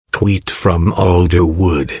tweet from Alder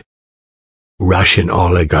Wood. Russian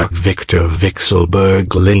oligarch Viktor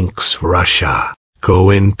Vekselberg links Russia.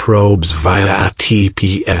 Cohen probes via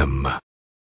ATPM.